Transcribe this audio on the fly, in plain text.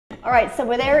All right, so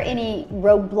were there any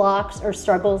roadblocks or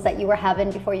struggles that you were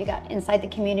having before you got inside the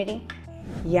community?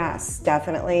 Yes,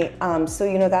 definitely.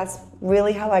 So, that's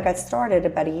really how I got started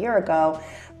about a year ago.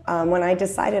 When I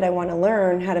decided I want to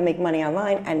learn how to make money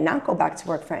online and not go back to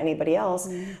work for anybody else,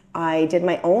 I did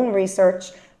my own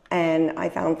research and I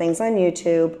found things on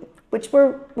YouTube, which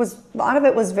a lot of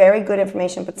it was very good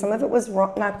information, but some of it was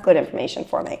not good information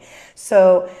for me.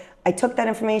 So I took that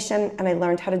information and I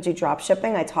learned how to do drop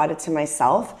shipping. I taught it to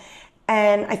myself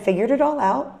and I figured it all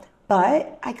out.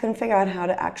 But I couldn't figure out how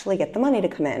to actually get the money to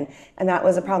come in. And that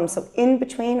was a problem. So in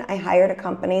between, I hired a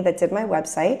company that did my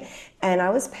website and I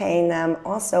was paying them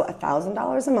also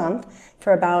 $1,000 a month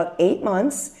for about 8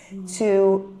 months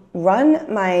to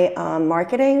run my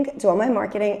marketing, do all my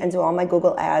marketing and do all my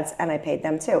Google ads, and I paid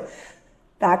them too.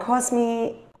 That cost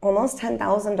me almost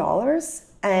 $10,000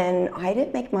 and I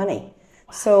didn't make money.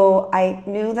 So I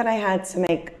knew that I had to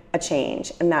make a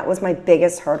change, and that was my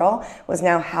biggest hurdle, was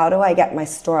now how do I get my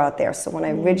store out there? So when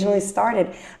I originally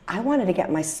started, I wanted to get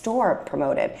my store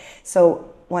promoted.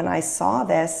 So when I saw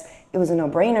this, it was a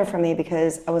no-brainer for me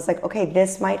because I was like, okay,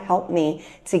 this might help me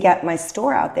to get my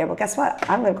store out there. But guess what?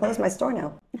 I'm going to close my store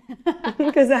now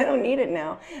because I don't need it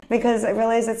now, because I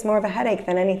realized it's more of a headache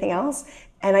than anything else.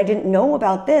 And I didn't know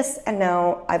about this, and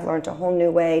now I've learned a whole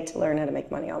new way to learn how to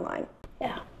make money online.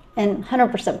 Yeah. And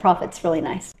 100% profit's really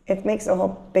nice. It makes a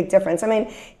whole big difference. I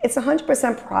mean, it's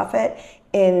 100% profit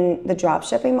in the drop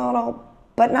shipping model,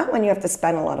 but not when you have to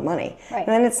spend a lot of money. Right. And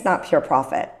then it's not pure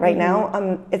profit. Right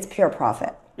now, it's pure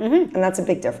profit. And that's a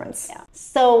big difference. Yeah.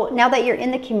 So now that you're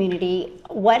in the community,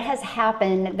 what has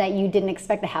happened that you didn't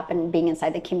expect to happen being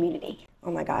inside the community?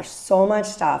 Oh my gosh, so much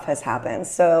stuff has happened.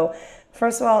 So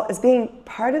first of all, as being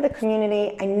part of the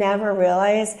community, I never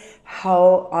realized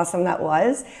how awesome that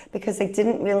was because I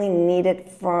didn't really need it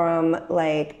from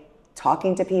like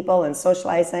talking to people and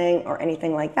socializing or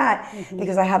anything like that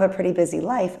because I have a pretty busy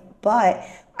life, but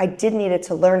I did need it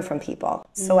to learn from people.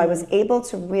 So I was able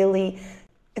to really,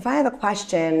 if I have a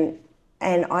question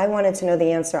and I wanted to know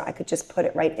the answer, I could just put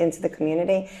it right into the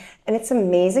community. And it's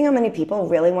amazing how many people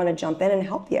really want to jump in and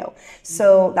help you.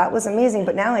 So that was amazing.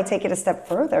 But now I take it a step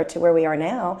further to where we are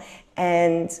now,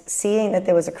 and seeing that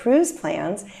there was a cruise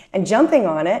planned and jumping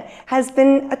on it has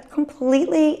been a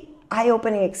completely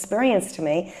eye-opening experience to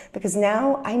me, because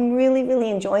now I'm really, really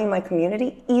enjoying my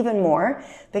community even more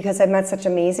because I've met such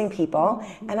amazing people,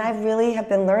 and I really have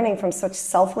been learning from such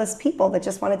selfless people that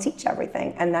just want to teach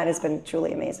everything, and that has been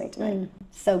truly amazing to me.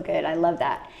 So good. I love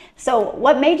that. So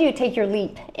what made you take your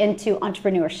leap into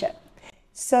entrepreneurship?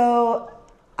 So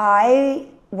I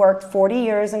worked 40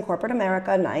 years in corporate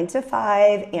America, 9 to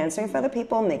 5, answering for the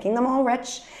people, making them all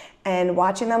rich, and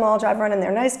watching them all drive around in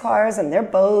their nice cars and their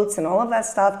boats and all of that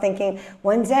stuff, thinking,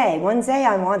 one day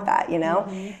I want that, you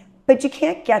know? But you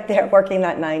can't get there working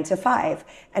that 9 to 5.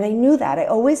 And I knew that. I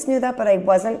always knew that, but I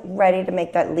wasn't ready to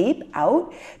make that leap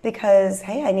out because,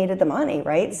 hey, I needed the money,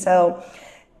 right? So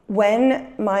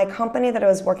when my company that I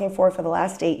was working for the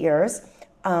last 8 years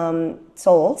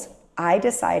sold, I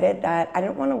decided that I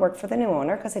didn't want to work for the new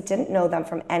owner because I didn't know them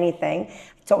from anything.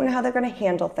 I don't know how they're going to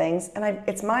handle things, and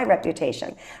it's my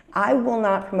reputation. I will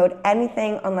not promote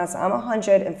anything unless I'm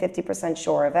 150%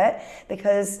 sure of it,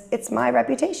 because it's my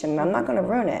reputation and I'm not going to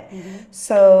ruin it.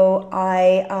 So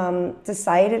I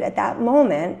decided at that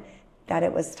moment that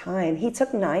it was time. He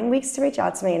took 9 weeks to reach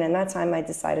out to me, and in that time I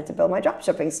decided to build my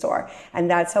dropshipping store. And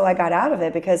that's how I got out of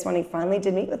it, because when he finally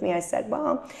did meet with me, I said,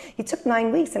 well, he took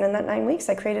 9 weeks, and in that 9 weeks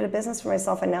I created a business for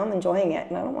myself, and now I'm enjoying it,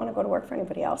 and I don't want to go to work for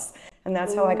anybody else. And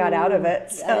that's how I got out of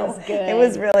it. So it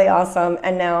was really awesome.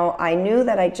 And now I knew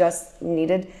that I just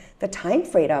needed the time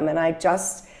freedom, and I'm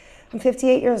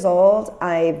 58 years old.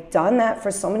 I've done that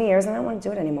for so many years, and I don't want to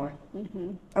do it anymore.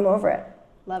 I'm over it.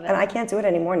 Love it. And I can't do it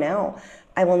anymore now.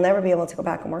 I will never be able to go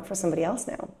back and work for somebody else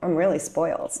now. I'm really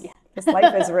spoiled. Yeah. This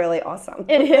life is really awesome.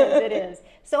 It is, it is.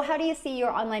 So how do you see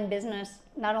your online business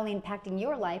not only impacting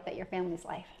your life, but your family's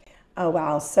life? Oh,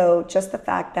 wow. So just the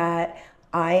fact that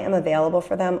I am available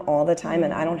for them all the time,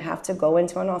 and I don't have to go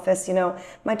into an office. You know,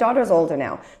 my daughter's older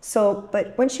now. So,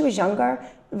 but when she was younger,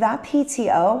 that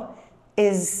PTO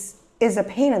is a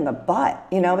pain in the butt,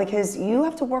 you know, because you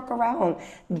have to work around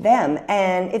them.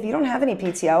 And if you don't have any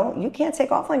PTO, you can't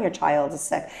take off when your child is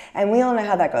sick. And we all know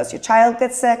how that goes. Your child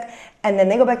gets sick, and then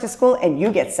they go back to school, and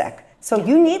you get sick. So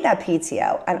you need that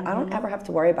PTO. And I don't ever have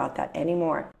to worry about that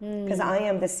anymore, because I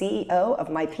am the CEO of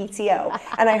my PTO.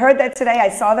 And I heard that today. I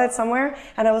saw that somewhere,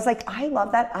 and I was like, I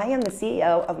love that. I am the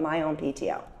CEO of my own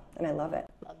PTO, and I love it.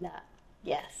 Love that.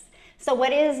 Yes. So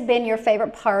what has been your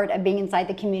favorite part of being inside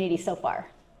the community so far?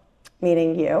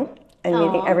 Meeting you. and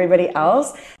meeting everybody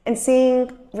else and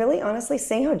seeing, really honestly,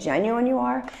 seeing how genuine you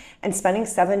are and spending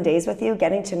 7 days with you,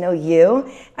 getting to know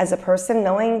you as a person,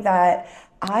 knowing that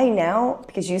I now,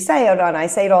 because you say it and I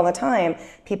say it all the time,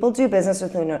 people do business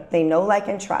with who they know, like,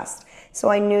 and trust. So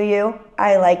I knew you,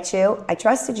 I liked you, I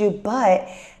trusted you, but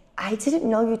I didn't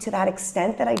know you to that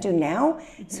extent that I do now.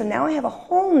 So now I have a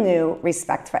whole new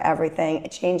respect for everything.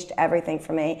 It changed everything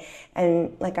for me.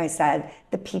 And like I said,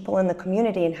 the people in the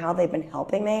community and how they've been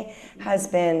helping me has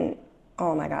been,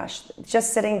 oh my gosh,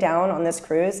 just sitting down on this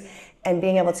cruise and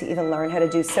being able to even learn how to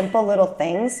do simple little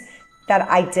things that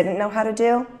I didn't know how to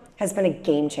do has been a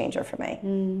game changer for me.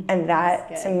 And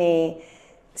that, to me,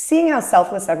 seeing how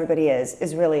selfless everybody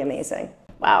is really amazing.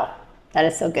 Wow. That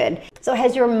is so good. So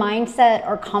has your mindset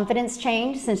or confidence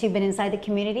changed since you've been inside the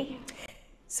community?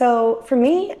 So for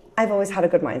me, I've always had a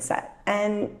good mindset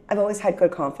and I've always had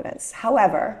good confidence.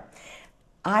 However,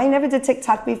 I never did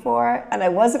TikTok before and I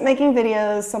wasn't making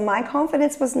videos, so my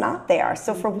confidence was not there.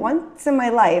 So for once in my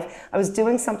life, I was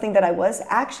doing something that I was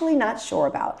actually not sure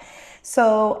about.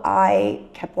 So I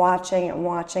kept watching and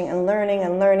watching and learning,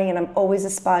 and I'm always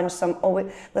a sponge. So I'm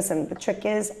always, listen, the trick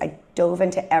is I dove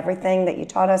into everything that you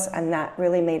taught us, and that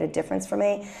really made a difference for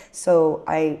me. So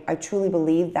I truly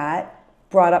believe that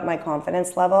brought up my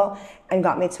confidence level and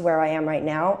got me to where I am right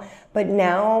now. But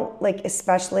now, like,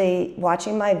 especially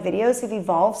watching my videos have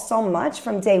evolved so much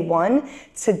from day one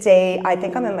to day, I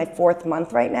think I'm in my 4th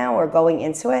month right now or going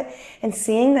into it, and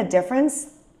seeing the difference,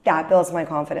 that builds my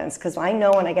confidence, because I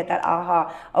know when I get that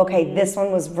aha, okay, this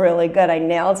one was really good, I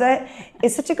nailed it.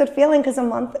 It's such a good feeling, because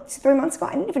 3 months ago,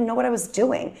 I didn't even know what I was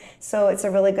doing. So it's a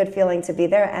really good feeling to be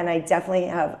there, and I definitely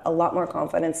have a lot more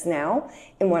confidence now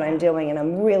in what I'm doing, and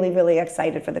I'm really, really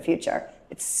excited for the future.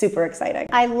 It's super exciting.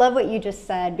 I love what you just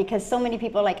said, because so many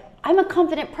people are like, I'm a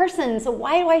confident person, so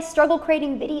why do I struggle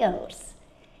creating videos?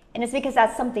 And it's because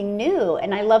that's something new.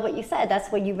 And I love what you said. That's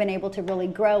where you've been able to really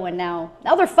grow. And now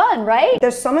they're fun, right?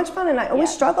 They're so much fun. And I always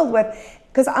struggled with,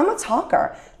 because I'm a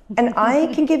talker and I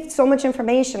can give so much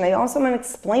information. I also am an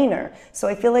explainer. So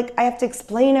I feel like I have to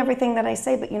explain everything that I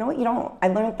say, but you know what? You don't. I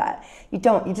learned that. You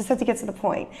don't. You just have to get to the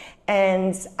point.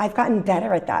 And I've gotten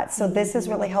better at that. So this has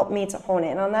really helped me to hone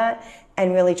in on that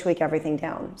and really tweak everything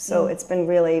down. So it's been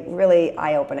really, really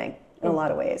eye-opening in a lot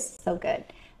of ways. So good.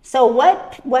 So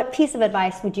what piece of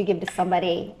advice would you give to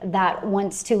somebody that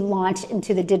wants to launch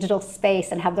into the digital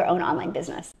space and have their own online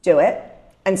business? Do it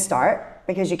and start,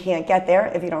 because you can't get there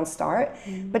if you don't start.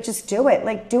 But just do it.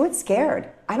 Like, do it scared.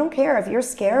 I don't care if you're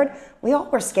scared. We all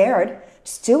were scared.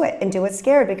 Just do it, and do it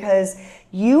scared, because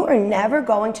you are never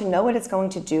going to know what it's going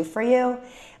to do for you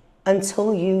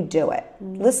until you do it.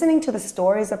 Listening to the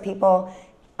stories of people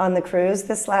on the cruise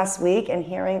this last week and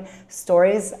hearing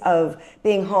stories of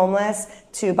being homeless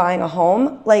to buying a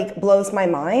home, like, blows my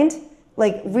mind,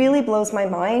 like, really blows my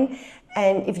mind.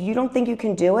 And if you don't think you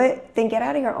can do it, then get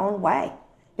out of your own way,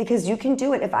 because you can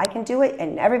do it. If I can do it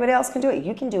and everybody else can do it,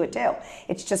 you can do it too.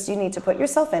 It's just, you need to put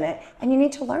yourself in it and you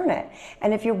need to learn it.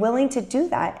 And if you're willing to do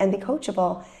that and be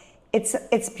coachable,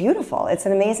 it's beautiful. It's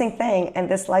an amazing thing. And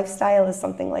this lifestyle is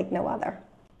something like no other.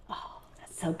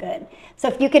 So good. So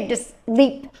if you could just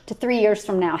leap to 3 years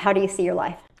from now, how do you see your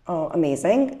life? Oh,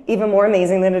 amazing. Even more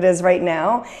amazing than it is right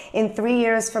now. In 3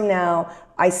 years from now,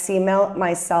 I see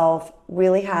myself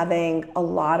really having a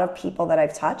lot of people that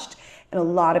I've touched, and a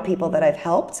lot of people that I've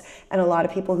helped, and a lot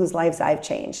of people whose lives I've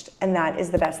changed. And that is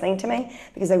the best thing to me,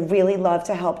 because I really love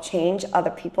to help change other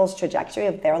people's trajectory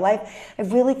of their life. I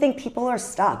really think people are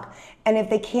stuck. And if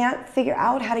they can't figure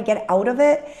out how to get out of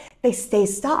it, they stay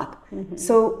stuck.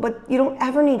 So, but you don't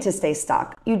ever need to stay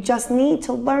stuck. You just need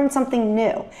to learn something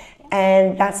new.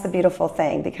 And that's the beautiful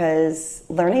thing, because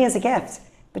learning is a gift,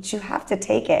 but you have to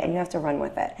take it and you have to run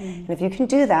with it. And if you can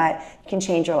do that, you can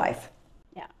change your life.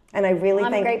 And I really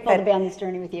think I'm grateful to be on this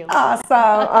journey with you. Awesome,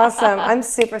 awesome. I'm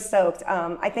super stoked.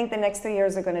 I think the next 3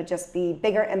 years are going to just be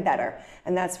bigger and better.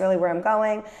 And that's really where I'm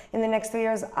going. In the next 3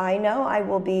 years, I know I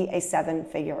will be a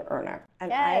 7-figure earner.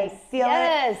 And I feel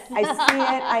it. I see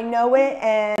it. I know it.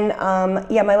 And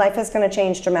yeah, my life is going to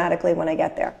change dramatically when I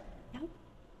get there.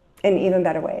 In even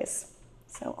better ways.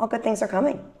 So all good things are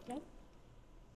coming.